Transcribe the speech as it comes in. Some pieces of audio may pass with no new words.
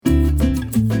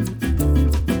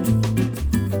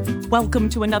Welcome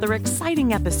to another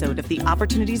exciting episode of the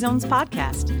Opportunity Zones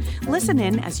podcast. Listen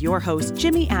in as your host,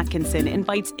 Jimmy Atkinson,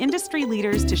 invites industry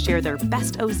leaders to share their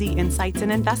best OZ insights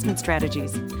and investment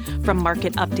strategies. From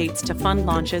market updates to fund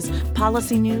launches,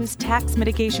 policy news, tax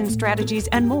mitigation strategies,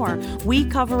 and more, we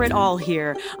cover it all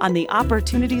here on the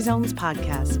Opportunity Zones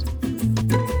podcast.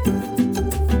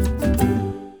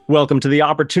 Welcome to the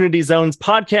Opportunity Zones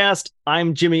podcast.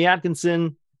 I'm Jimmy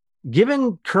Atkinson.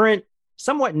 Given current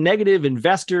somewhat negative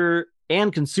investor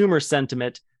and consumer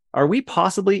sentiment, are we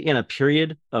possibly in a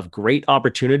period of great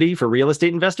opportunity for real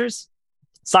estate investors?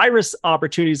 Cyrus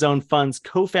Opportunity Zone Fund's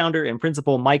co-founder and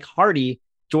principal Mike Hardy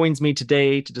joins me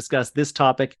today to discuss this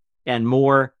topic and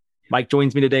more. Mike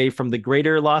joins me today from the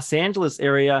greater Los Angeles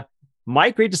area.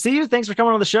 Mike, great to see you. Thanks for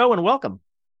coming on the show and welcome.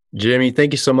 Jimmy,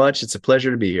 thank you so much. It's a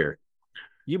pleasure to be here.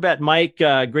 You bet, Mike.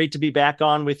 Great to be back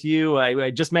on with you.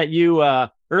 I just met you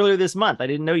earlier this month. I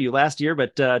didn't know you last year,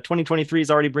 but 2023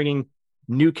 is already bringing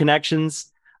new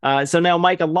connections. So now,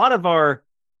 Mike, a lot of our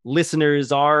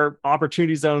listeners are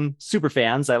Opportunity Zone super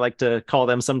fans, I like to call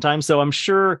them sometimes. So I'm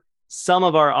sure some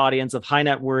of our audience of high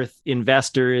net worth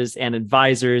investors and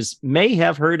advisors may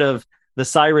have heard of the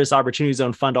Cyrus Opportunity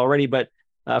Zone Fund already. But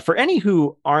for any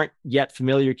who aren't yet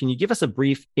familiar, can you give us a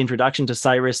brief introduction to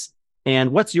Cyrus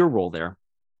and what's your role there?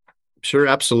 Sure,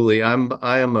 absolutely.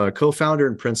 I am a co-founder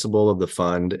and principal of the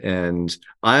fund, and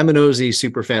I'm an OZ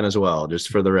super fan as well, just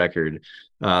for the record.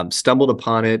 Stumbled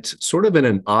upon it sort of in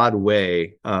an odd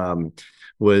way.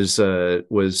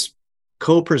 Was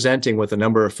co-presenting with a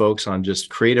number of folks on just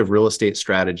creative real estate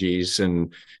strategies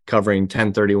and covering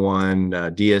 1031,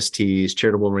 DSTs,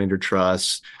 charitable remainder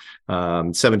trusts,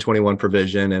 721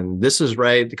 provision. And this is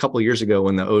right a couple of years ago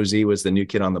when the OZ was the new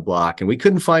kid on the block, and we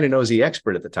couldn't find an OZ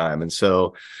expert at the time. And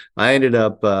so I ended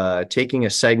up taking a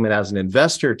segment as an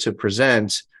investor to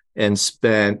present and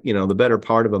spent, the better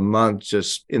part of a month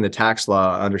just in the tax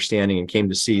law understanding, and came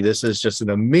to see this is just an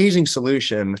amazing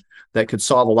solution that could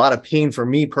solve a lot of pain for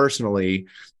me personally.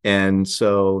 And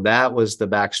so that was the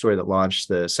backstory that launched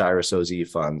the Cyrus OZ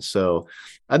Fund. So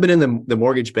I've been in the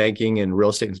mortgage banking and real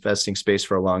estate investing space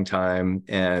for a long time,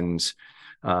 and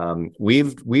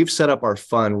we've set up our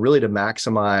fund really to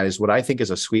maximize what I think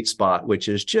is a sweet spot, which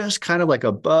is just kind of like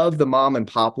above the mom and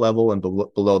pop level and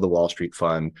below the Wall Street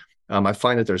fund. I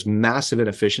find that there's massive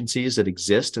inefficiencies that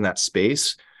exist in that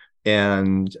space,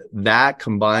 and that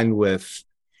combined with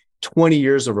 20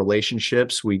 years of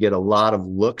relationships, we get a lot of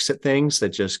looks at things that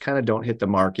just kind of don't hit the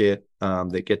market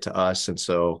that get to us, and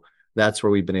so that's where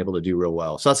we've been able to do real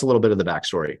well. So that's a little bit of the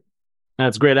backstory.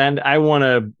 That's great. And I want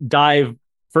to dive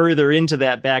further into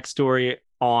that backstory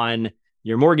on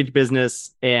your mortgage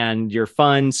business and your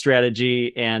fund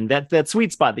strategy and that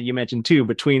sweet spot that you mentioned too,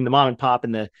 between the mom and pop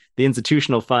and the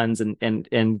institutional funds,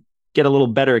 and get a little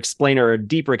better explainer or a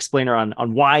deeper explainer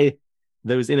on why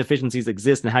those inefficiencies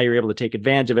exist and how you're able to take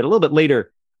advantage of it a little bit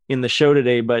later in the show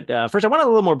today. But first, I want a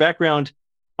little more background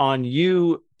on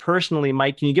you personally,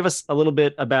 Mike. Can you give us a little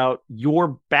bit about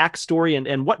your backstory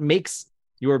and what makes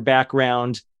your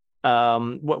background,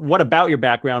 what about your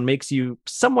background makes you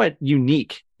somewhat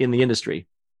unique in the industry?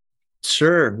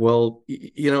 Sure. Well,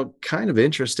 kind of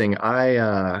interesting.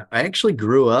 I actually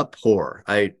grew up poor.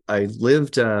 I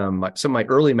lived, some of my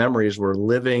early memories were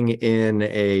living in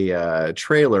a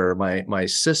trailer. My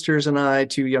sisters and I,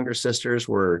 two younger sisters,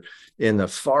 were in the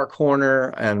far corner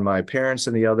and my parents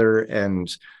in the other.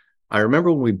 And I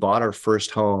remember when we bought our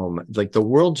first home, like the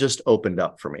world just opened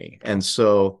up for me. And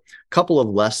so a couple of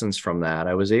lessons from that,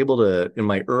 I was able to, in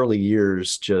my early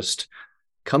years, just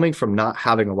coming from not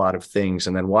having a lot of things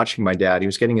and then watching my dad, he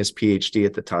was getting his PhD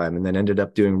at the time and then ended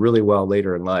up doing really well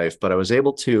later in life. But I was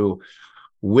able to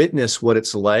witness what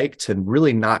it's like to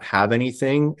really not have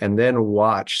anything and then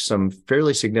watch some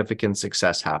fairly significant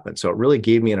success happen. So it really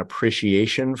gave me an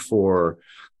appreciation for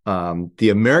the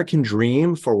American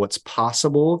dream, for what's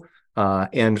possible,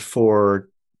 and for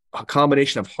a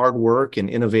combination of hard work and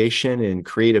innovation and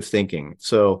creative thinking.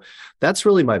 So that's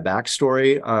really my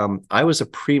backstory. I was a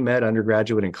pre-med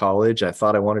undergraduate in college. I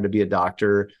thought I wanted to be a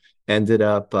doctor, ended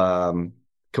up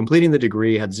completing the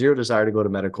degree, had zero desire to go to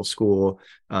medical school,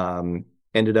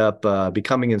 ended up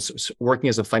working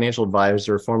as a financial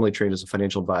advisor, formally trained as a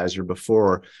financial advisor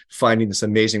before finding this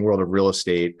amazing world of real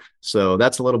estate. So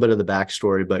that's a little bit of the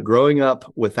backstory. But growing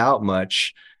up without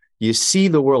much, you see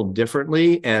the world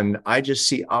differently, and I just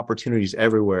see opportunities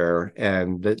everywhere.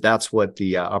 And that's what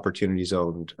the Opportunity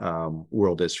Zone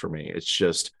world is for me. It's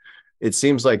just, it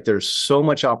seems like there's so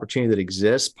much opportunity that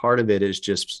exists. Part of it is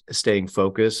just staying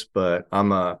focused, but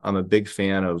I'm a big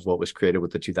fan of what was created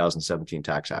with the 2017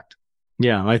 Tax Act.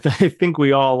 Yeah, I think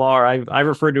we all are. I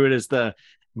refer to it as the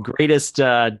greatest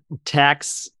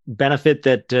tax benefit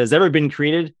that has ever been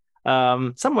created.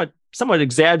 Somewhat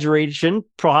exaggeration,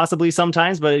 possibly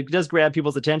sometimes, but it does grab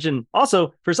people's attention.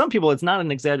 Also, for some people, it's not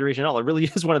an exaggeration at all. It really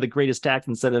is one of the greatest tax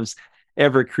incentives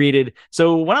ever created.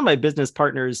 So one of my business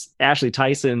partners, Ashley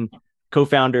Tyson,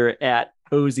 co-founder at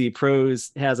OZ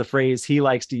Pros, has a phrase he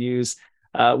likes to use.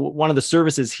 One of the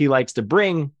services he likes to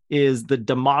bring is the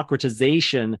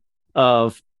democratization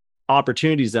of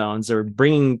opportunity zones, or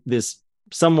bringing this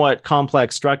somewhat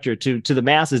complex structure to the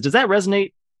masses. Does that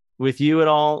resonate with you at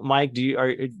all, Mike? Do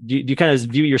you kind of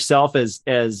view yourself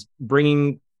as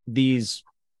bringing these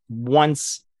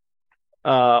once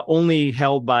only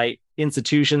held by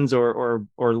institutions or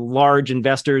large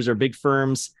investors or big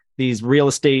firms, these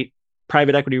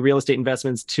private equity real estate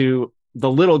investments, to the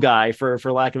little guy, for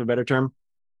lack of a better term?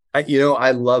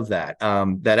 I love that.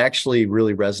 That actually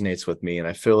really resonates with me, and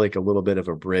I feel like a little bit of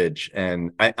a bridge.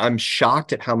 And I'm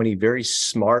shocked at how many very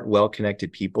smart,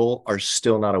 well-connected people are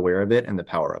still not aware of it and the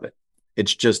power of it.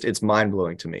 It's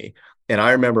mind-blowing to me. And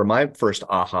I remember my first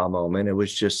aha moment. It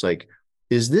was just like,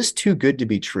 is this too good to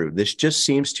be true? This just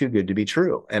seems too good to be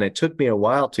true. And it took me a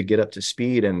while to get up to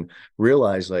speed and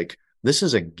realize, like, this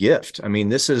is a gift. I mean,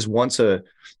 this is once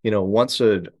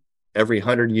every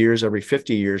 100 years, every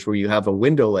 50 years, where you have a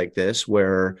window like this,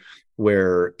 where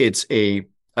it's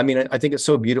I think it's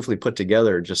so beautifully put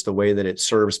together, just the way that it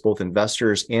serves both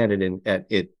investors and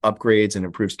it upgrades and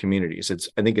improves communities.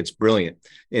 I think it's brilliant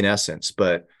in essence.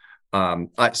 But I'm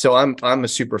a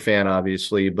super fan,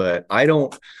 obviously, but I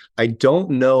don't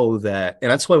know that.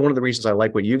 And that's why one of the reasons I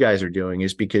like what you guys are doing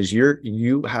is because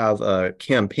you have a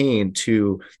campaign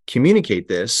to communicate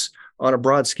this on a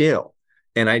broad scale.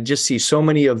 And I just see so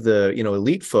many of the,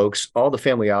 elite folks, all the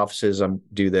family offices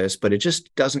do this, but it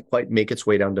just doesn't quite make its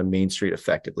way down to Main Street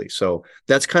effectively. So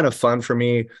that's kind of fun for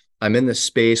me. I'm in this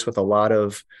space with a lot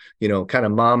of, kind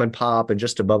of mom and pop and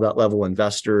just above that level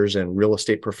investors and real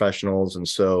estate professionals. And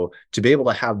so to be able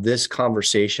to have this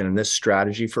conversation and this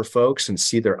strategy for folks and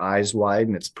see their eyes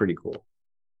widen, it's pretty cool.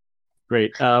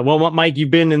 Great. Well, Mike,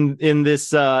 you've been in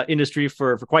this industry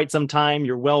for quite some time.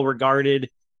 You're well regarded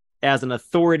as an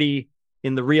authority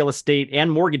in the real estate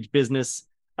and mortgage business.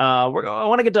 I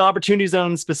want to get to Opportunity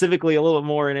Zone specifically a little bit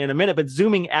more in a minute, but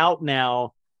zooming out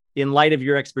now, in light of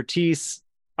your expertise,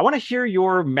 I want to hear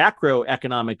your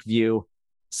macroeconomic view.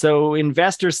 So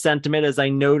investor sentiment, as I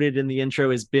noted in the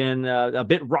intro, has been a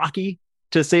bit rocky,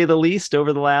 to say the least,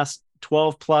 over the last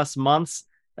 12 plus months.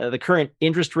 The current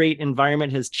interest rate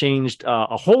environment has changed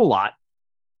a whole lot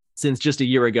since just a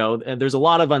year ago. And there's a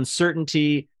lot of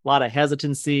uncertainty, a lot of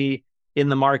hesitancy in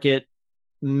the market.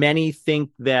 Many think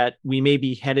that we may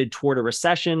be headed toward a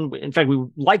recession. In fact, we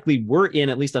likely were in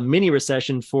at least a mini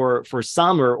recession for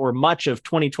some or much of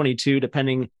 2022,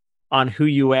 depending on who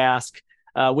you ask.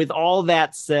 With all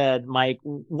that said, Mike,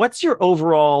 what's your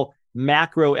overall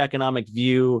macroeconomic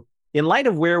view in light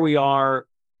of where we are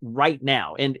right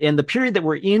now and the period that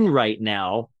we're in right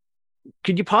now?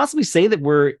 Could you possibly say that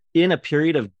we're in a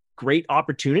period of great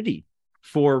opportunity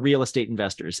for real estate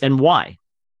investors, and why?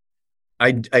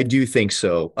 I do think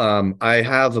so. I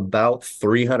have about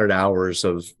 300 hours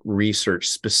of research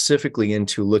specifically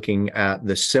into looking at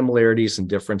the similarities and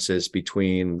differences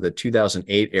between the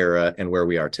 2008 era and where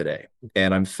we are today.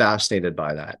 And I'm fascinated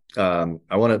by that.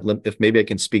 I want to, if maybe I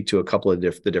can speak to a couple of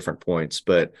the different points,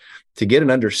 but to get an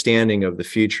understanding of the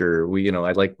future,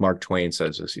 I like Mark Twain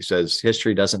says this. He says,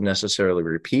 history doesn't necessarily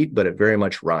repeat, but it very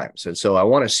much rhymes. And so I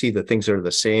want to see the things that are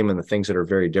the same and the things that are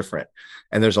very different.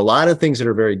 And there's a lot of things that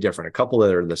are very different, a couple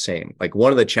that are the same. Like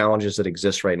one of the challenges that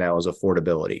exists right now is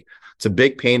affordability. It's a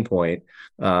big pain point.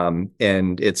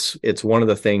 And it's one of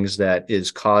the things that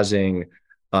is causing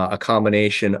a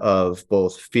combination of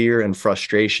both fear and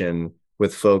frustration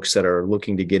with folks that are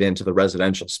looking to get into the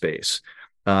residential space.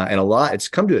 And it's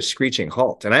come to a screeching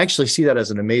halt. And I actually see that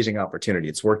as an amazing opportunity.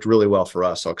 It's worked really well for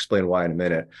us. I'll explain why in a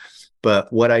minute.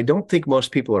 But what I don't think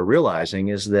most people are realizing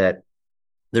is that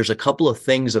there's a couple of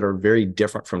things that are very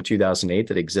different from 2008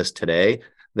 that exist today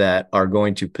that are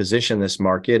going to position this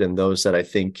market, and those that I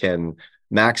think can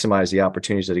maximize the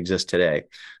opportunities that exist today.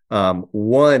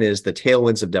 One is the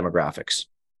tailwinds of demographics.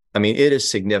 I mean, it is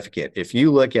significant. If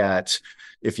you look at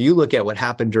what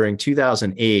happened during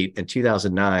 2008 and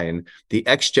 2009, the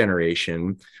X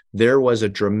generation, there was a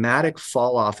dramatic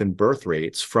fall off in birth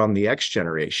rates from the X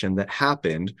generation that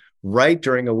happened right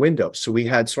during a window. So we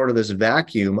had sort of this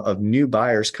vacuum of new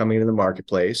buyers coming into the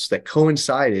marketplace that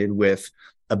coincided with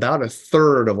about a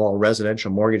third of all residential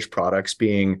mortgage products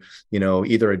being,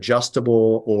 either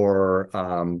adjustable or,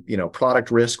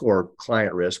 product risk or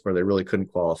client risk, where they really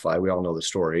couldn't qualify. We all know the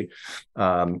story.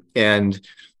 And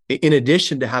in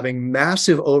addition to having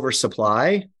massive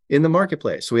oversupply in the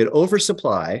marketplace, so we had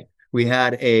oversupply, we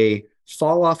had a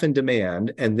fall off in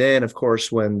demand. And then, of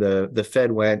course, when the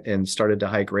Fed went and started to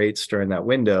hike rates during that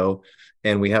window,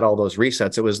 and we had all those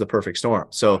resets, it was the perfect storm.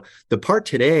 So the part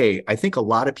today, I think a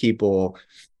lot of people,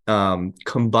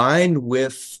 combined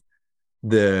with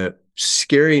the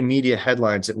scary media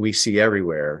headlines that we see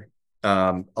everywhere,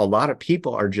 a lot of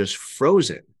people are just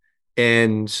frozen.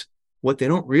 And what they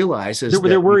don't realize is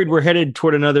they're worried we're headed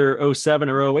toward another 07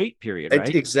 or 08 period,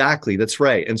 right? Exactly. That's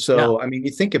right. And so, I mean,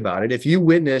 you think about it, if you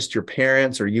witnessed your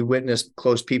parents or you witnessed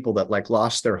close people that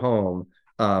lost their home,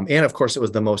 and of course, it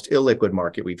was the most illiquid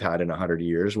market we've had in 100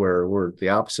 years, where we're the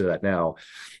opposite of that now.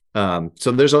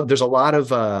 So there's a lot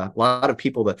of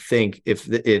people that think if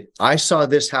I saw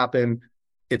this happen,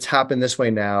 it's happened this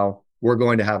way now, we're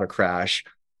going to have a crash.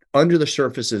 Under the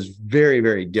surface is very,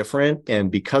 very different, and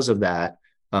because of that,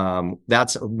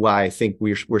 that's why I think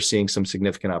we're seeing some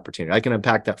significant opportunity. I can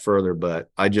unpack that further, but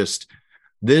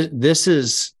this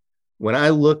is. When I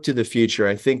look to the future,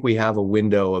 I think we have a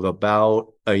window of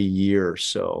about a year or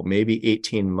so, maybe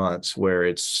 18 months, where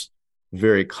it's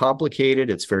very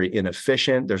complicated. It's very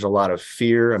inefficient. There's a lot of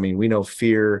fear. I mean, we know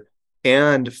fear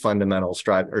and fundamentals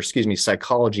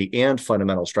psychology and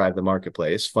fundamentals drive the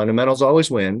marketplace. Fundamentals always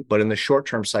win, but in the short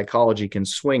term, psychology can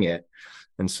swing it.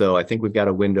 And so I think we've got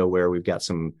a window where we've got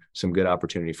some good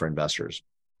opportunity for investors.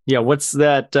 Yeah. What's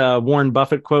that Warren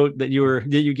Buffett quote that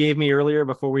you gave me earlier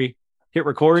before we hit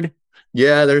record?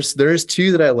 Yeah, there's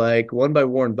two that I like. One by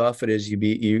Warren Buffett is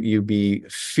you be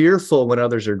fearful when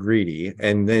others are greedy,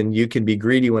 and then you can be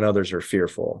greedy when others are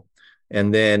fearful.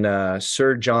 And then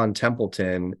Sir John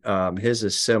Templeton, his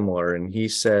is similar, and he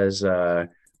says,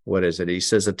 what is it? He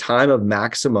says a time of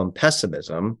maximum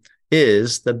pessimism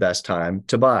is the best time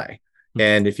to buy.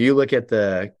 And if you look at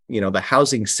the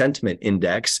housing sentiment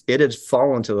index, it has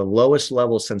fallen to the lowest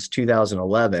level since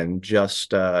 2011,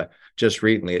 just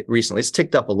recently. It's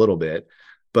ticked up a little bit,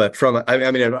 but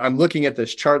I'm looking at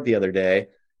this chart the other day,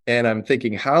 and I'm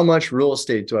thinking, how much real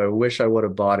estate do I wish I would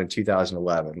have bought in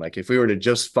 2011? Like if we were to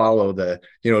just follow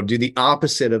do the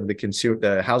opposite of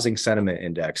the housing sentiment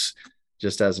index,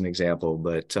 just as an example.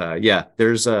 But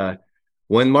there's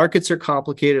when markets are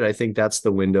complicated, I think that's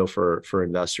the window for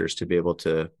investors to be able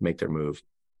to make their move.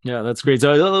 Yeah, that's great.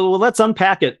 So let's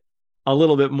unpack it a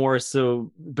little bit more.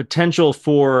 So potential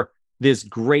for this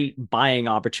great buying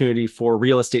opportunity for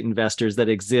real estate investors that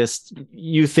exists,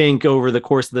 you think, over the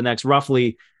course of the next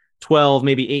roughly 12,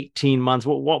 maybe 18 months.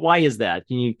 Why is that?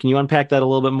 Can you unpack that a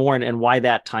little bit more, and why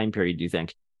that time period, do you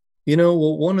think?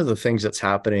 Well, one of the things that's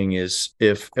happening is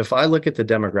if I look at the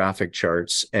demographic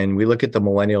charts and we look at the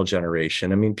millennial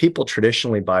generation, I mean, people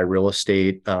traditionally buy real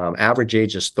estate. Average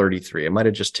age is 33. It might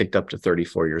have just ticked up to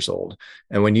 34 years old.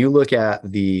 And when you look at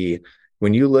the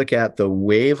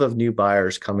wave of new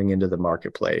buyers coming into the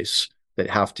marketplace that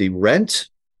have to rent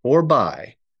or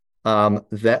buy,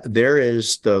 that there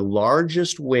is the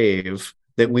largest wave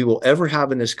that we will ever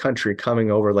have in this country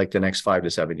coming over the next 5 to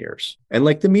 7 years. And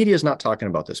the media is not talking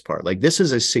about this part. This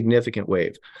is a significant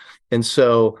wave. And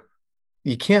so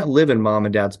you can't live in mom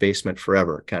and dad's basement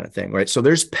forever, kind of thing, right? So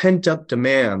there's pent up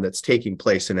demand that's taking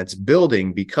place, and it's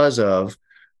building because of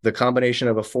the combination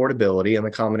of affordability and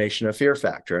the combination of fear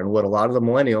factor, and what a lot of the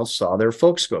millennials saw their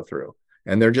folks go through,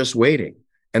 and they're just waiting.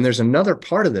 And there's another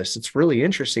part of this that's really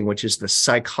interesting, which is the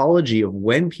psychology of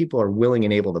when people are willing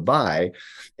and able to buy.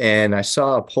 And I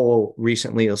saw a poll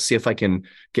recently, I'll see if I can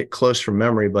get close from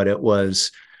memory, but it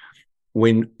was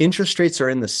when interest rates are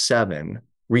in the 7,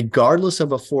 regardless of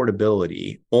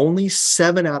affordability, only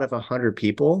 7 out of 100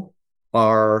 people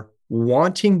are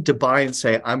wanting to buy and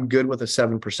say, I'm good with a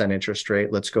 7% interest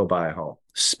rate. Let's go buy a home.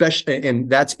 And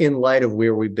that's in light of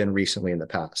where we've been recently in the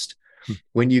past.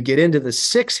 When you get into a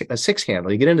six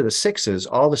handle, you get into the 6s,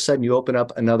 all of a sudden you open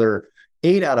up another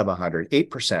 8 out of 100,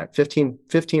 8%,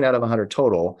 15 out of 100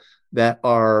 total that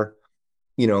are,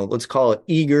 let's call it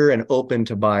eager and open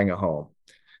to buying a home.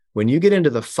 When you get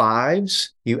into the 5s,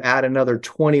 you add another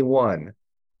 21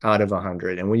 out of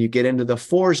 100. And when you get into the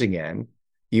 4s again,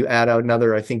 you add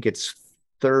another, I think it's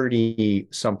 30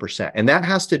 some percent. And that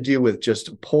has to do with just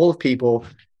a poll of people.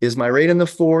 Is my rate in the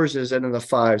 4s? Is it in the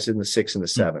 5s, in the 6, and the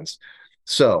 7s?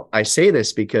 So I say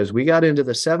this because we got into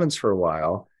the 7s for a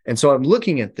while. And so I'm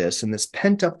looking at this and this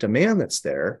pent up demand that's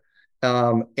there.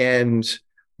 And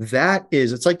that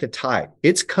is, it's like the tide.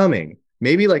 It's coming.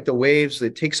 Maybe like the waves,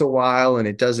 it takes a while and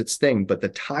it does its thing, but the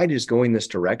tide is going this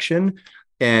direction.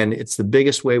 And it's the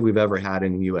biggest wave we've ever had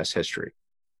in U.S. history.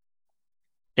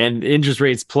 And interest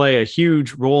rates play a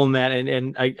huge role in that.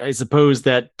 And I suppose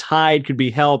that tide could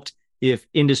be helped if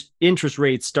interest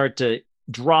rates start to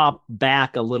drop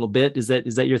back a little bit. Is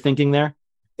that your thinking there?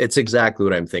 It's exactly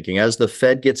what I'm thinking. As the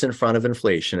Fed gets in front of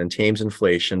inflation and tames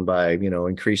inflation by,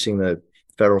 increasing the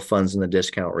federal funds and the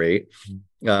discount rate.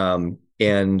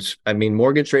 And I mean,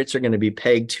 mortgage rates are going to be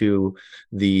pegged to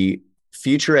the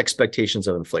future expectations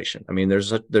of inflation. I mean,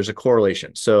 there's a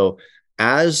correlation. So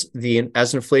as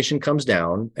inflation comes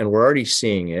down, and we're already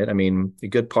seeing it, I mean, the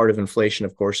good part of inflation,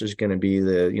 of course, is going to be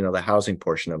the housing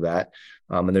portion of that.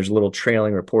 And there's a little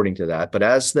trailing reporting to that. But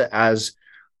as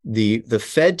the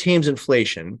Fed tames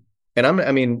inflation,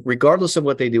 and regardless of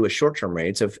what they do with short-term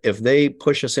rates, if they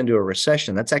push us into a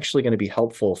recession, that's actually going to be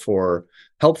helpful for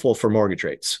mortgage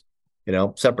rates,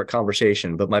 separate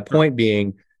conversation. But my point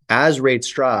being, as rates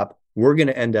drop, we're going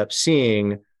to end up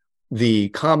seeing the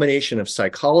combination of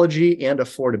psychology and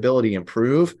affordability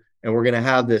improve, and we're going to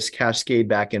have this cascade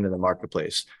back into the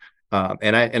marketplace.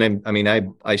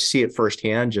 I see it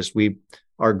firsthand.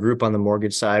 Our group on the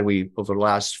mortgage side, over the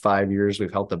last 5 years,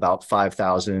 we've helped about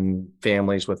 5,000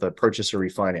 families with a purchase or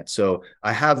refinance. So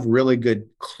I have really good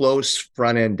close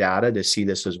front end data to see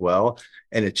this as well.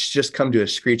 And it's just come to a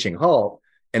screeching halt.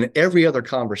 And every other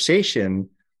conversation,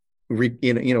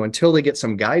 until they get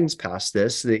some guidance past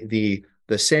this, the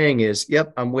saying is,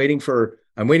 "Yep, I'm waiting for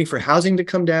housing to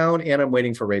come down, and I'm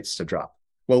waiting for rates to drop."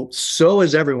 Well, so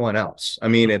is everyone else. I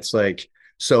mean, it's like,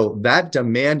 so that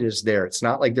demand is there. It's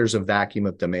not like there's a vacuum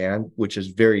of demand, which is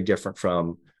very different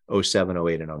from 07,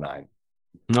 08, and 09.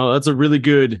 No, that's a really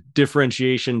good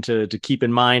differentiation to keep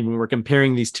in mind when we're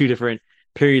comparing these two different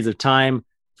periods of time,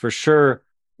 for sure.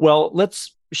 Well,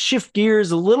 let's shift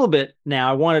gears a little bit now.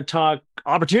 I want to talk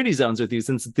opportunity zones with you,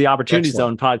 since it's the Opportunity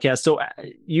Zone podcast. So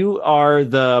you are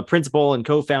the principal and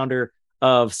co-founder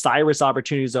of Cyrus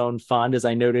Opportunity Zone Fund, as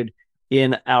I noted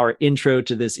in our intro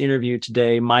to this interview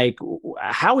today. Mike,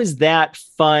 how is that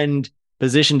fund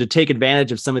positioned to take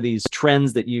advantage of some of these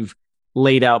trends that you've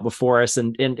laid out before us,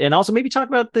 and also maybe talk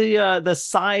about the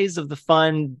size of the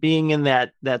fund being in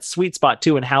that sweet spot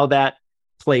too, and how that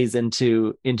plays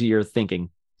into your thinking?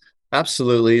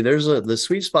 Absolutely. There's the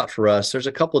sweet spot for us. There's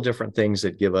a couple of different things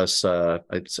that give us a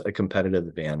competitive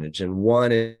advantage, and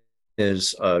one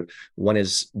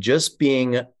is just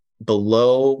being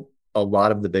below a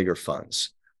lot of the bigger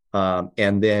funds,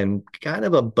 and then kind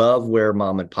of above where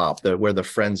mom and pop, where the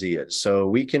frenzy is. So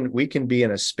we can be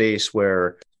in a space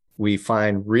where we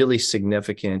find really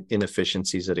significant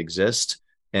inefficiencies that exist,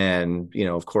 and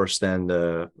of course, then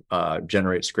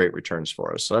generates great returns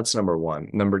for us. So that's number one.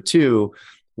 Number two,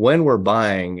 when we're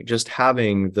buying, just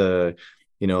having the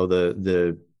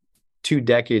 2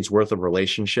 decades worth of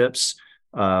relationships.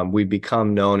 We've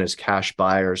become known as cash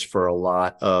buyers for a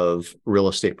lot of real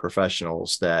estate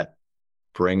professionals that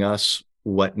bring us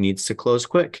what needs to close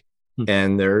quick.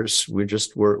 And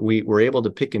we're able to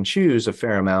pick and choose a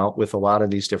fair amount with a lot of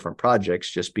these different projects,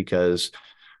 just because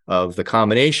of the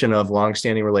combination of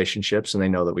longstanding relationships, and they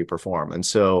know that we perform. And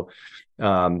so,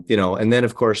 and then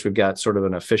of course we've got sort of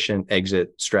an efficient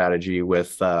exit strategy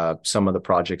with some of the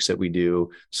projects that we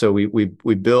do. So we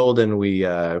build and we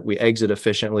exit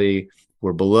efficiently.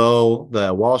 We're below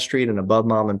the Wall Street and above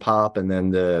mom and pop. And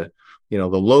then the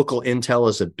local intel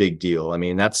is a big deal. I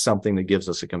mean, that's something that gives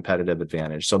us a competitive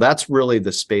advantage. So that's really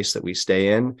the space that we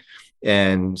stay in.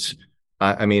 And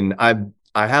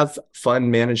I have fund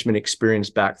management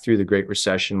experience back through the Great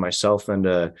Recession myself, and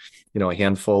a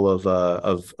handful of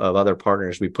other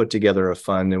partners. We put together a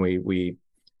fund, and we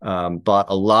bought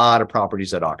a lot of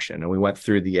properties at auction, and we went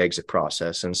through the exit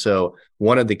process. And so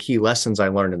one of the key lessons I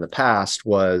learned in the past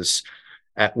was,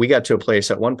 we got to a place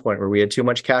at one point where we had too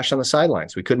much cash on the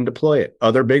sidelines. We couldn't deploy it.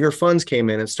 Other bigger funds came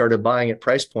in and started buying at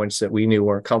price points that we knew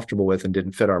weren't comfortable with and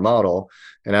didn't fit our model.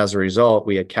 And as a result,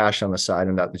 we had cash on the side,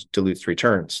 and that dilutes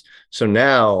returns. So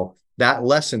now that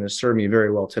lesson has served me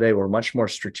very well today. We're much more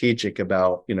strategic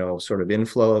about, sort of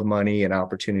inflow of money and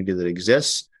opportunity that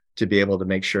exists, to be able to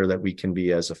make sure that we can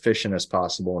be as efficient as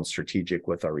possible and strategic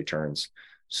with our returns.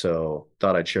 So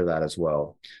thought I'd share that as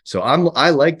well. So I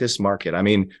like this market. I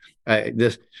mean,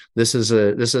 this is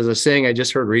a saying I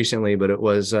just heard recently, but it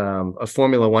was a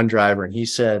Formula One driver, and he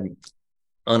said,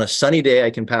 on a sunny day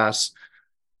I can pass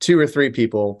 2 or 3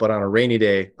 people, but on a rainy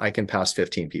day I can pass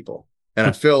 15 people. And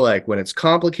I feel like when it's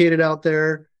complicated out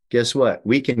there, guess what?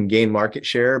 We can gain market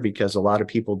share, because a lot of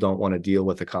people don't want to deal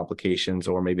with the complications,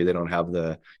 or maybe they don't have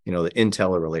the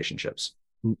intel or relationships.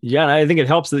 Yeah, and I think it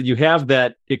helps that you have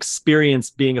that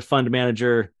experience being a fund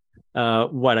manager,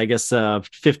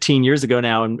 15 years ago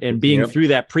now, and being through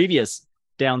that previous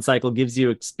down cycle gives you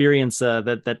experience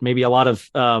that maybe a lot of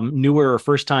newer or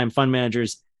first time fund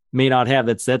managers may not have.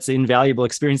 That's invaluable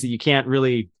experience that you can't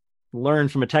really learn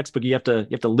from a textbook. You have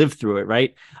to live through it,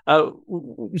 right?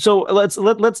 So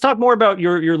let's talk more about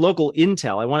your local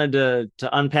intel. I wanted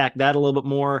to unpack that a little bit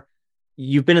more.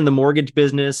 You've been in the mortgage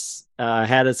business,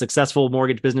 had a successful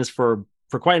mortgage business for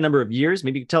quite a number of years.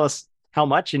 Maybe you could tell us how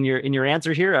much in your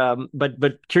answer here.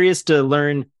 But curious to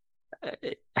learn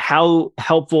how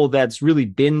helpful that's really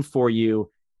been for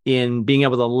you in being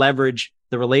able to leverage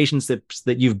the relationships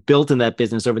that you've built in that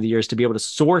business over the years to be able to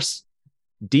source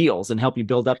deals and help you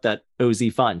build up that OZ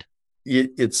fund.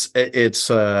 It's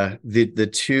the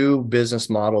two business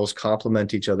models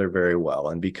complement each other very well.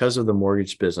 And because of the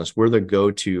mortgage business, we're the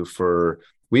go-to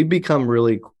we've become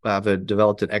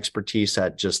developed an expertise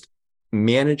at just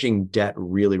managing debt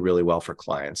really, really well for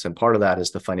clients. And part of that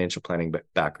is the financial planning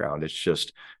background. It's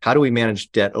just, how do we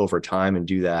manage debt over time and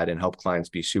do that and help clients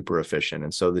be super efficient?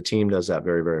 And so the team does that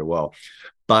very, very well.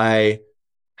 By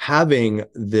having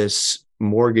this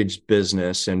mortgage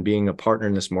business and being a partner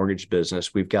in this mortgage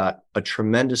business, we've got a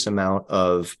tremendous amount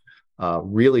of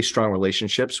really strong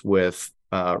relationships with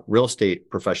real estate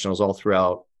professionals all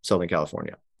throughout Southern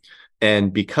California.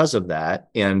 And because of that,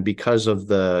 and because of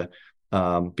the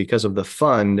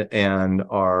fund and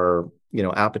our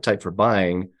appetite for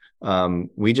buying,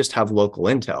 we just have local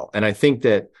intel. And I think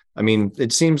that,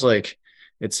 it seems like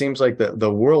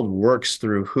the world works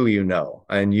through who you know,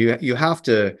 and you have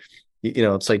to.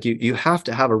 It's like you have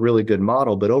to have a really good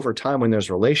model, but over time, when there's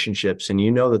relationships and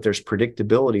that there's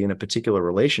predictability in a particular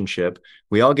relationship,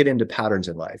 we all get into patterns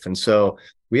in life. And so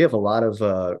we have a lot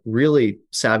of really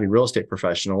savvy real estate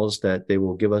professionals that they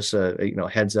will give us a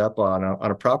heads up on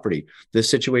a property. This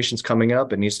situation's coming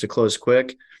up. It needs to close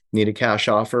quick. Need a cash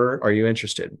offer. Are you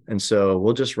interested? And so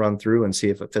we'll just run through and see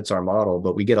if it fits our model,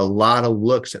 but we get a lot of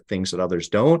looks at things that others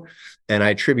don't. And I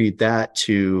attribute that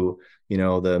to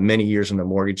the many years in the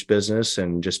mortgage business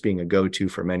and just being a go-to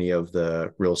for many of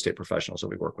the real estate professionals that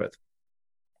we work with.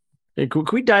 Hey,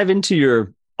 could we dive into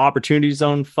your Opportunity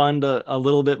Zone fund a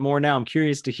little bit more now? I'm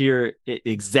curious to hear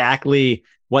exactly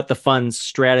what the fund's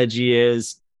strategy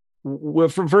is.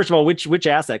 First of all, which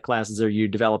asset classes are you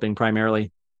developing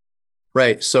primarily?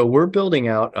 Right. So we're building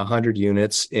out 100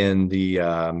 units in the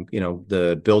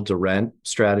build to rent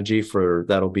strategy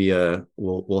that'll be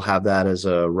we'll have that as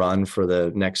a run for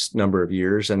the next number of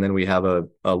years. And then we have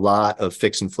a lot of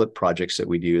fix and flip projects that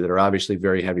we do that are obviously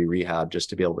very heavy rehab just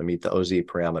to be able to meet the OZ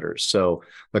parameters. So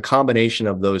the combination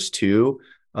of those two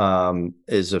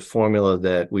is a formula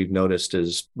that we've noticed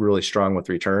is really strong with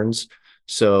returns.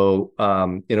 So,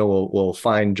 we'll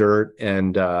find dirt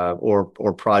and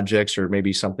or projects or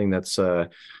maybe something that's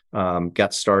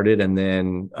got started and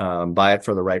then buy it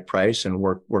for the right price and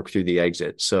work through the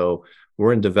exit. So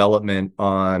we're in development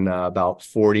on about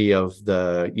 40 of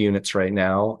the units right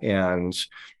now, and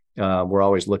we're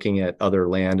always looking at other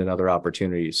land and other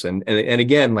opportunities. And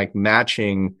again, like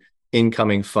matching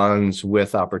incoming funds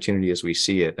with opportunity as we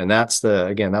see it. And that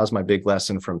was my big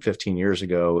lesson from 15 years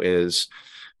ago, is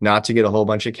not to get a whole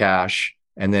bunch of cash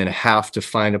and then have to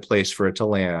find a place for it to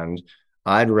land.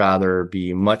 I'd rather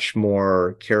be much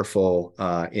more careful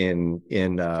in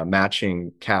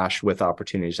matching cash with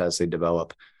opportunities as they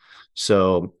develop.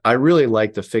 So I really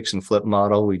like the fix and flip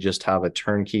model. We just have a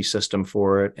turnkey system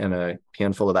for it and a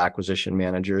handful of acquisition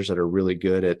managers that are really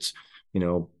good at,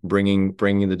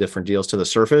 bringing the different deals to the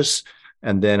surface.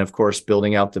 And then, of course,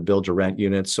 building out the build to rent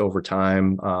units over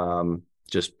time,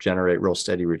 just generate real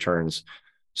steady returns.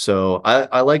 So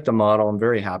I like the model. I'm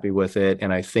very happy with it.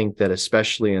 And I think that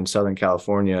especially in Southern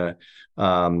California,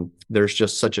 there's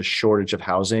just such a shortage of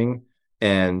housing,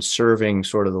 and serving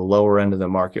sort of the lower end of the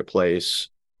marketplace.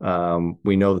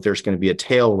 We know that there's going to be a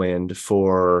tailwind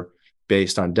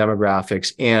based on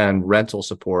demographics and rental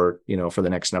support, for the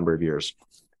next number of years.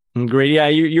 Great. Yeah,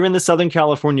 you're in the Southern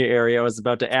California area. I was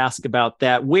about to ask about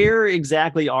that. Where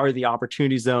exactly are the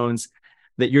opportunity zones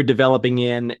that you're developing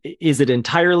in? Is it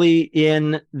entirely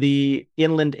in the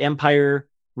Inland Empire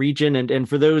region? And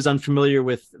for those unfamiliar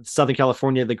with Southern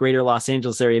California, the greater Los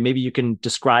Angeles area, maybe you can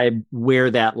describe where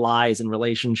that lies in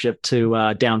relationship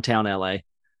to downtown LA.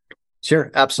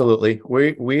 Sure, absolutely.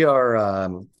 We are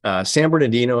San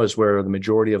Bernardino is where the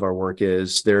majority of our work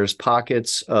is. There's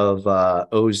pockets of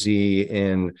OZ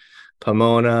in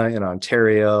Pomona and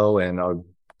Ontario, and a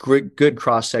good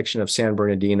cross section of San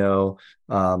Bernardino.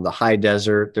 The high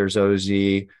desert, there's OZ.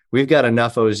 We've got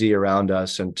enough OZ around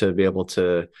us and to be able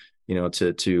to,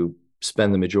 to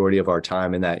spend the majority of our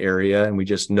time in that area. And we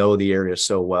just know the area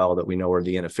so well that we know where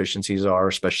the inefficiencies are,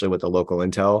 especially with the local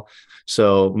intel.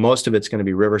 So most of it's going to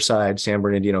be Riverside, San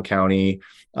Bernardino County.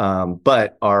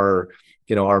 But our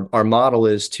model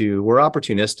is we're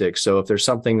opportunistic. So if there's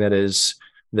something that is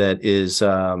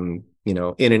in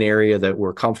an area that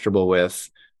we're comfortable with,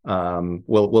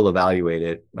 we'll evaluate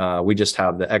it. We just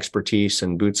have the expertise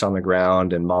and boots on the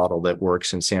ground and model that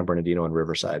works in San Bernardino and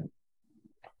Riverside.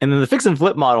 And then the fix and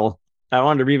flip model, I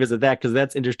wanted to revisit that because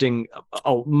that's interesting.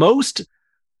 Most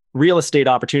real estate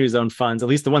opportunity zone funds, at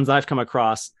least the ones I've come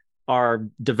across, are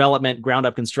development ground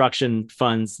up construction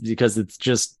funds because it's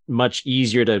just much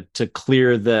easier to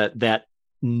clear that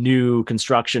new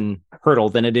construction hurdle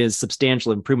than it is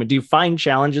substantial improvement. Do you find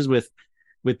challenges with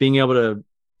being able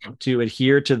to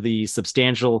adhere to the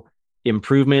substantial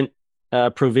improvement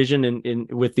provision in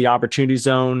with the opportunity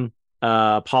zone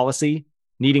policy,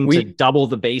 needing to double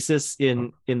the basis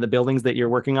in the buildings that you're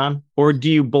working on? Or do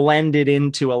you blend it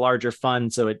into a larger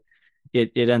fund so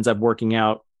it ends up working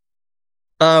out?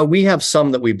 We have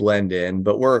some that we blend in,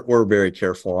 but we're very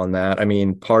careful on that. I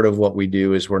mean, part of what we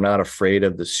do is we're not afraid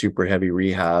of the super heavy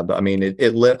rehab. I mean,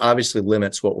 it obviously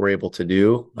limits what we're able to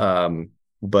do.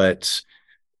 But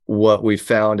what we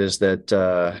found is that,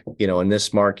 in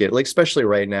this market, like especially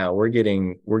right now,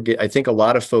 I think a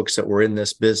lot of folks that were in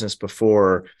this business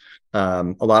before,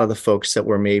 a lot of the folks that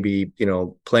were maybe,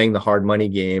 playing the hard money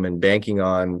game and banking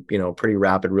on, pretty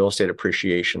rapid real estate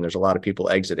appreciation, there's a lot of people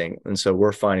exiting. And so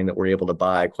we're finding that we're able to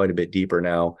buy quite a bit deeper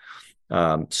now.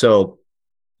 So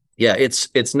yeah,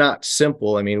 it's not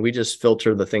simple. I mean, we just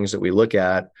filter the things that we look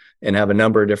at and have a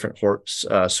number of different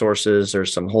sources.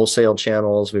 There's some wholesale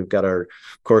channels. We've got a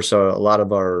lot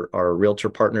of our realtor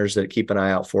partners that keep an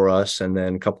eye out for us, and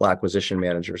then a couple acquisition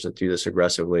managers that do this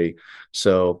aggressively.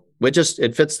 So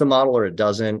it fits the model or it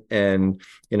doesn't. And,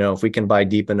 if we can buy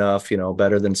deep enough,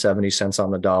 better than 70 cents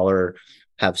on the dollar,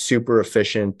 have super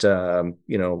efficient,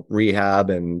 rehab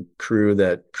and crew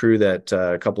that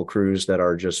a couple crews that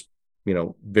are just,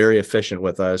 very efficient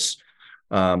with us.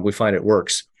 We find it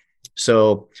works.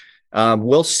 So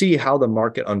we'll see how the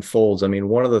market unfolds. I mean,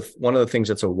 one of the things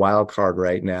that's a wild card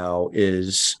right now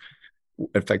is,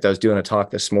 in fact, I was doing a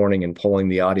talk this morning and polling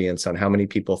the audience on how many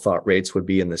people thought rates would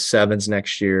be in the 7s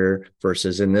next year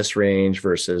versus in this range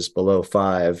versus below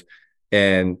 5.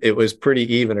 And it was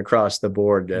pretty even across the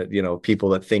board that, people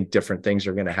that think different things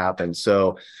are going to happen.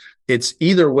 So it's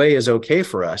either way is okay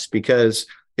for us, because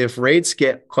if rates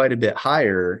get quite a bit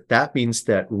higher, that means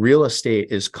that real estate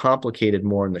is complicated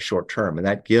more in the short term, and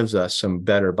that gives us some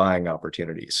better buying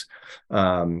opportunities.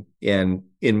 And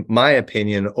in my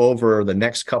opinion, over the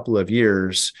next couple of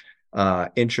years,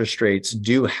 interest rates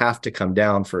do have to come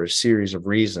down for a series of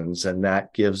reasons, and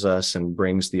that gives us and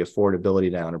brings the affordability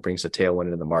down and brings a tailwind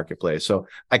into the marketplace. So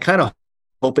I kind of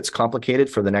hope it's complicated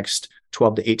for the next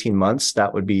 12 to 18 months.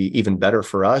 That would be even better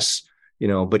for us,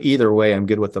 but either way, I'm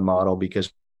good with the model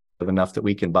because enough that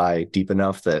we can buy deep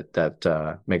enough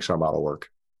that makes our model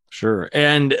work. Sure.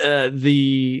 And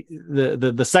the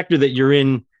sector that you're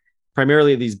in,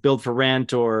 primarily these build for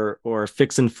rent or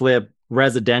fix and flip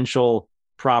residential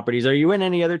properties, are you in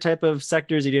any other type of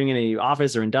sectors? Are you doing any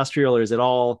office or industrial, or is it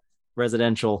all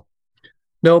residential?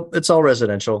 Nope, it's all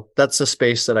residential. That's the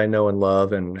space that I know and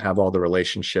love and have all the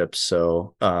relationships.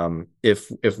 So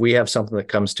if we have something that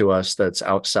comes to us that's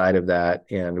outside of that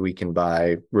and we can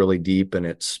buy really deep and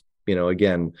it's,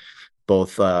 again,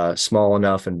 both small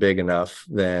enough and big enough,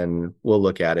 then we'll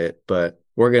look at it. But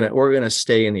we're gonna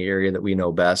stay in the area that we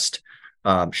know best,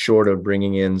 short of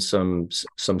bringing in some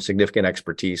significant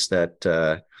expertise that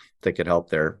could help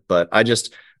there. But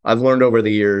I've learned over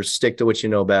the years, stick to what you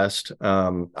know best.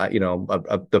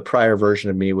 The prior version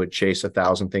of me would chase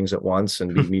 1,000 things at once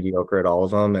and be mediocre at all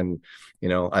of them. And,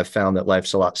 I've found that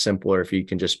life's a lot simpler if you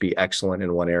can just be excellent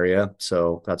in one area.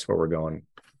 So that's where we're going.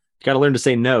 You got to learn to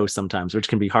say no sometimes, which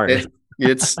can be hard.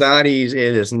 It's not easy.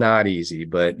 It is not easy,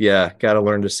 but yeah, got to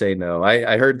learn to say no.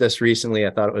 I heard this recently.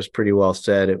 I thought it was pretty well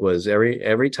said. It was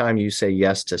every time you say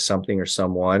yes to something or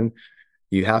someone,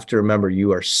 you have to remember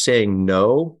you are saying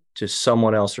no to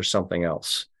someone else or something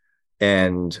else.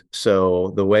 And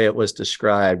so the way it was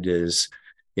described is,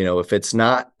 if it's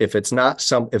not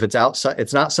outside,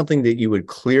 it's not something that you would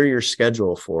clear your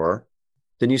schedule for,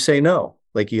 then you say no.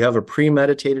 Like you have a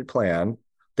premeditated plan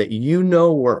that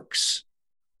works.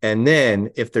 And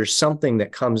then if there's something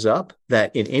that comes up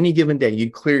that in any given day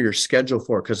you'd clear your schedule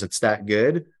for because it's that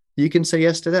good, you can say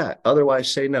yes to that. Otherwise,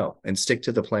 say no and stick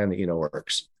to the plan that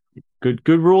works. Good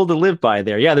rule to live by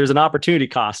there. Yeah, there's an opportunity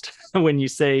cost when you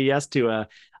say yes to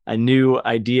a new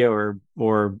idea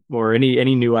or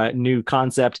any new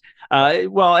concept.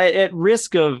 Well, at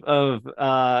risk of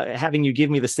having you give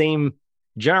me the same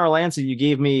general answer you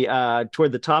gave me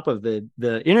toward the top of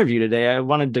the interview today, I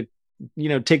wanted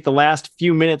to take the last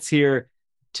few minutes here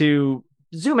to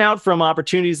zoom out from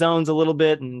opportunity zones a little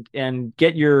bit and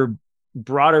get your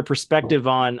broader perspective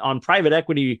on private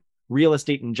equity real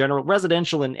estate in general,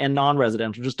 residential and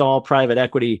non-residential, just all private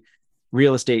equity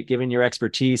real estate, given your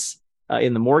expertise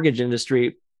in the mortgage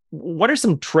industry. What are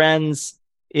some trends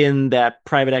in that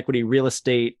private equity real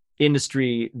estate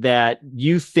industry that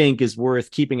you think is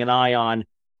worth keeping an eye on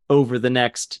over the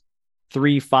next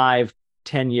 3, 5,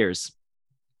 10 years?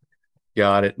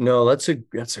 Got it. No, that's a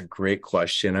great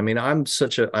question. I mean, I'm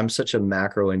such a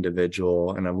macro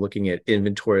individual, and I'm looking at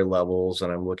inventory levels,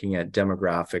 and I'm looking at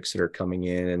demographics that are coming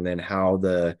in, and then how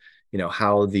the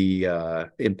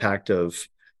impact of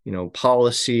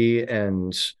policy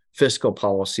and fiscal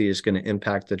policy is going to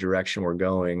impact the direction we're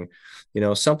going.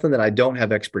 Something that I don't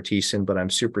have expertise in, but I'm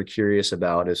super curious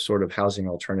about is sort of housing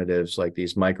alternatives like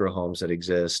these micro homes that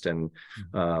exist. And,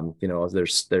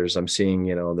 there's I'm seeing,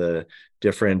 the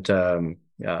different,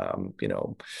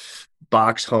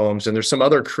 box homes, and there's some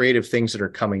other creative things that are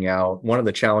coming out. One of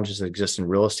the challenges that exist in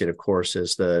real estate, of course,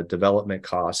 is the development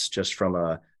costs just from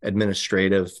a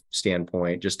administrative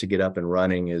standpoint. Just to get up and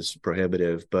running is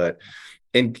prohibitive. But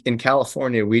in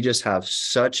California, we just have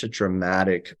such a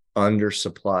dramatic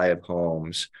undersupply of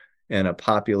homes and a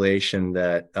population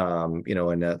that,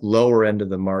 in a lower end of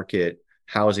the market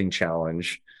housing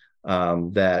challenge,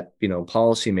 that,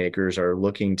 policymakers are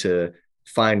looking to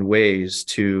find ways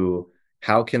to,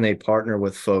 how can they partner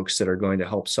with folks that are going to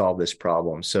help solve this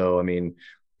problem? So, I mean,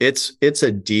 it's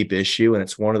a deep issue, and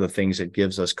it's one of the things that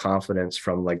gives us confidence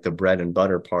from like the bread and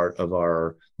butter part of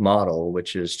our model,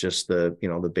 which is just the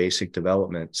basic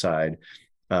development side.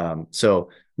 So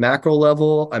macro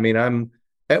level, I mean, I'm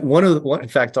at in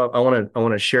fact, I want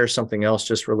to share something else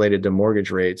just related to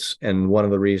mortgage rates. And one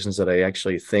of the reasons that I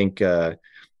actually think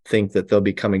that they'll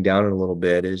be coming down in a little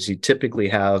bit is you typically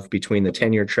have between the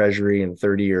 10-year treasury and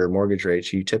 30-year mortgage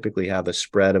rates, you typically have a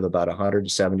spread of about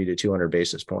 170 to 200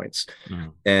 basis points.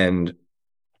 And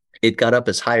it got up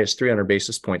as high as 300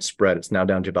 basis point spread. It's now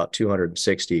down to about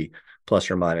 260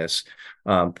 plus or minus.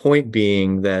 Point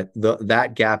being that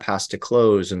that gap has to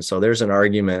close. And so there's an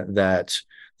argument that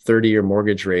 30-year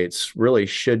mortgage rates really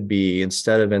should be,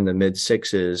 instead of in the mid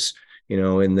sixes,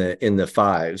 in the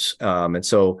fives. And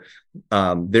so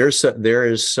there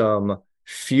is some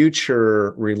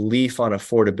future relief on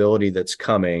affordability that's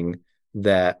coming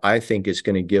that I think is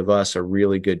going to give us a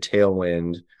really good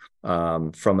tailwind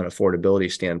from an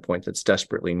affordability standpoint that's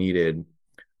desperately needed.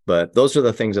 But those are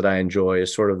the things that I enjoy,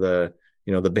 is sort of the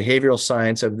behavioral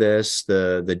science of this,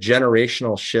 the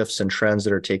generational shifts and trends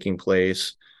that are taking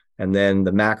place, and then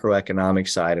the macroeconomic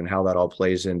side and how that all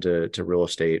plays into real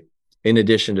estate, in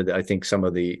addition to I think some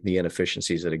of the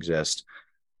inefficiencies that exist.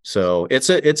 So it's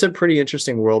a pretty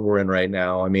interesting world we're in right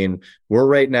now. I mean, we're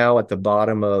right now at the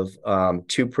bottom of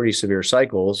two pretty severe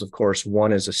cycles. Of course,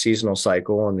 one is a seasonal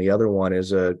cycle, and the other one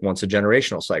is a once a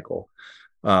generational cycle.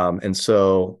 And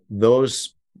so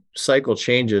those cycle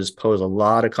changes pose a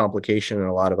lot of complication and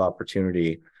a lot of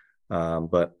opportunity.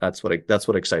 But that's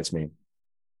what excites me.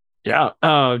 Yeah,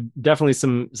 definitely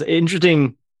some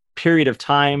interesting period of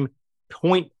time,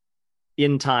 point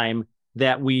in time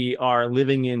that we are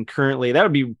living in currently. That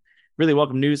would be really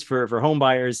welcome news for home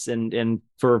buyers and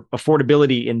for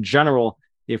affordability in general,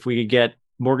 if we could get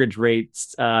mortgage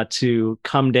rates to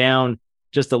come down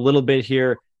just a little bit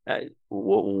here.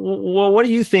 What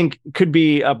do you think could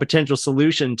be a potential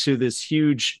solution to this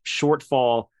huge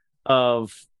shortfall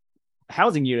of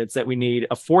housing units that we need,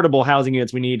 affordable housing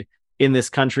units we need in this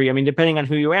country? I mean, depending on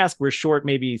who you ask, we're short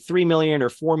maybe 3 million or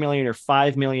 4 million or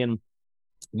 5 million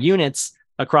units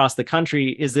across the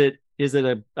country. Is it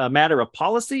a matter of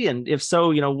policy? And if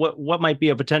so, what might be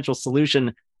a potential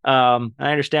solution? I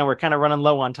understand we're kind of running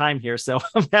low on time here, so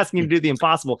I'm asking you to do the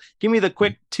impossible. Give me the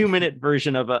quick 2-minute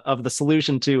version of the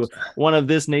solution to one of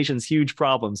this nation's huge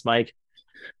problems, Mike.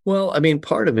 Well, I mean,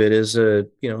 part of it is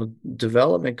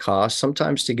development costs.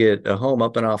 Sometimes to get a home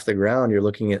up and off the ground, you're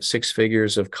looking at 6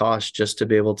 figures of cost just to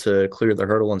be able to clear the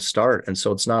hurdle and start. And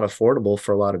so it's not affordable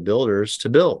for a lot of builders to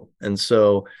build. And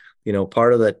so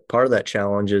part of that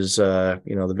challenge is,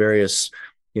 the various,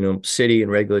 city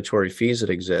and regulatory fees that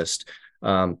exist.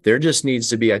 There just needs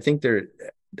to be, I think they're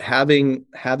having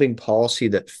policy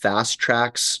that fast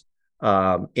tracks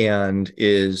and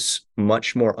is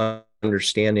much more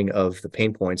understanding of the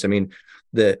pain points. I mean,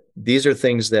 these are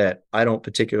things that I don't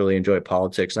particularly enjoy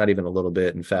politics, not even a little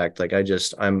bit. In fact, like I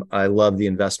love the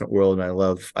investment world, and I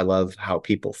love how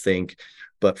people think.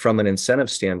 But from an incentive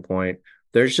standpoint,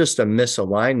 there's just a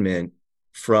misalignment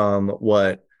from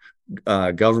what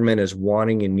government is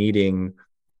wanting and needing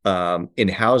in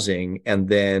housing, and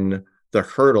then the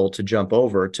hurdle to jump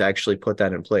over to actually put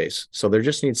that in place. So there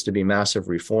just needs to be massive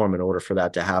reform in order for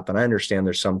that to happen. I understand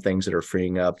there's some things that are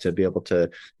freeing up to be able to,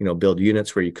 build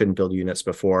units where you couldn't build units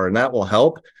before, and that will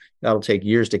help. That'll take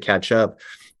years to catch up.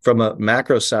 From a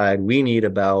macro side, we need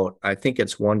about, I think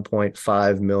it's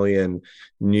 1.5 million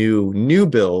new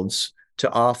builds to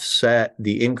offset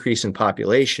the increase in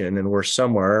population. And we're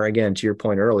somewhere, again, to your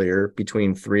point earlier,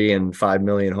 between 3 and 5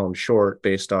 million homes short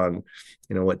based on,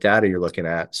 what data you're looking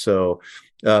at. So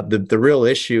the real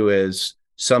issue is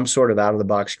some sort of out of the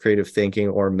box creative thinking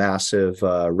or massive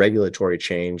regulatory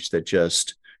change that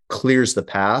just clears the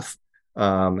path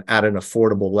at an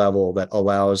affordable level that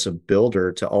allows a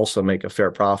builder to also make a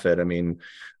fair profit. I mean,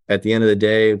 at the end of the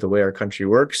day, the way our country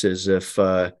works is if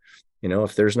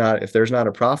there's not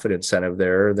a profit incentive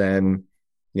there, then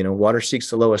water seeks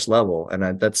the lowest level.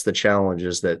 And that's the challenge,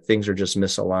 is that things are just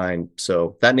misaligned.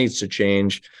 So that needs to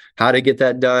change. How to get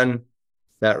that done,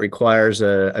 that requires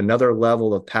another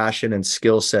level of passion and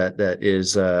skill set that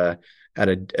is at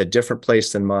a different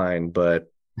place than mine. But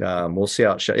we'll see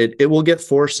how it will get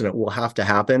forced, and it will have to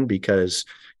happen because,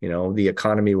 the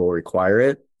economy will require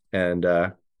it. And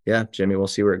Jimmy, we'll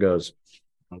see where it goes.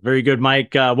 Very good,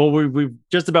 Mike. Well, we've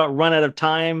just about run out of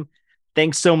time.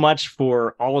 Thanks so much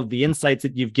for all of the insights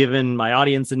that you've given my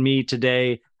audience and me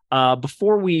today.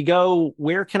 Before we go,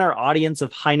 where can our audience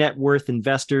of high net worth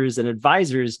investors and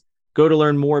advisors go to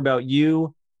learn more about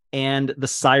you and the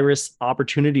Cyrus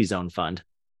Opportunity Zone Fund?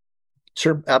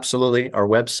 Sure, absolutely. Our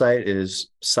website is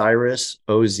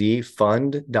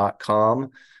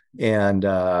cyrusozfund.com. And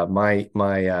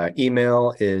my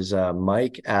email is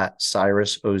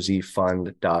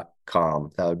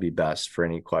mike@cyrusozfund.com. That would be best for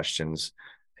any questions.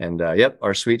 And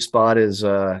our sweet spot is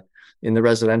in the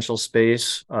residential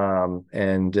space.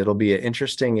 And it'll be an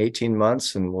interesting 18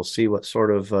 months, and we'll see what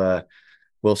sort of,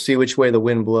 we'll see which way the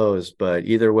wind blows, but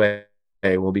either way,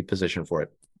 we'll be positioned for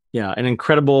it. Yeah, an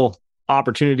incredible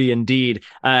opportunity indeed.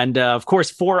 And of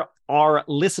course, for our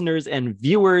listeners and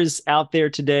viewers out there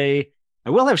today,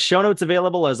 I will have show notes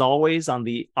available as always on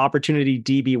the Opportunity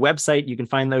DB website. You can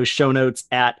find those show notes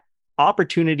at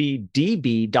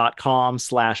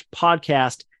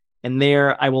opportunitydb.com/podcast. And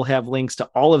there I will have links to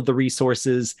all of the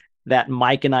resources that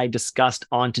Mike and I discussed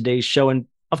on today's show. And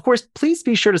of course, please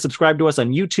be sure to subscribe to us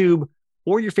on YouTube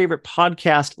or your favorite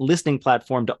podcast listening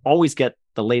platform to always get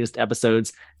the latest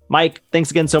episodes. Mike,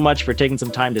 thanks again so much for taking some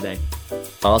time today.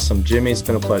 Awesome. Jimmy, it's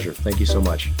been a pleasure. Thank you so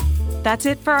much. That's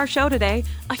it for our show today.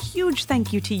 A huge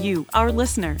thank you to you, our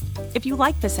listener. If you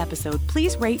like this episode,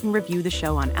 please rate and review the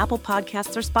show on Apple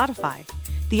Podcasts or Spotify.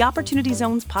 The Opportunity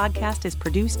Zones podcast is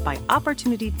produced by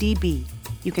Opportunity DB.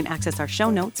 You can access our show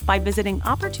notes by visiting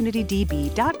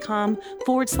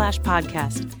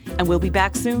opportunitydb.com/podcast. And we'll be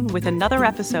back soon with another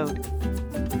episode.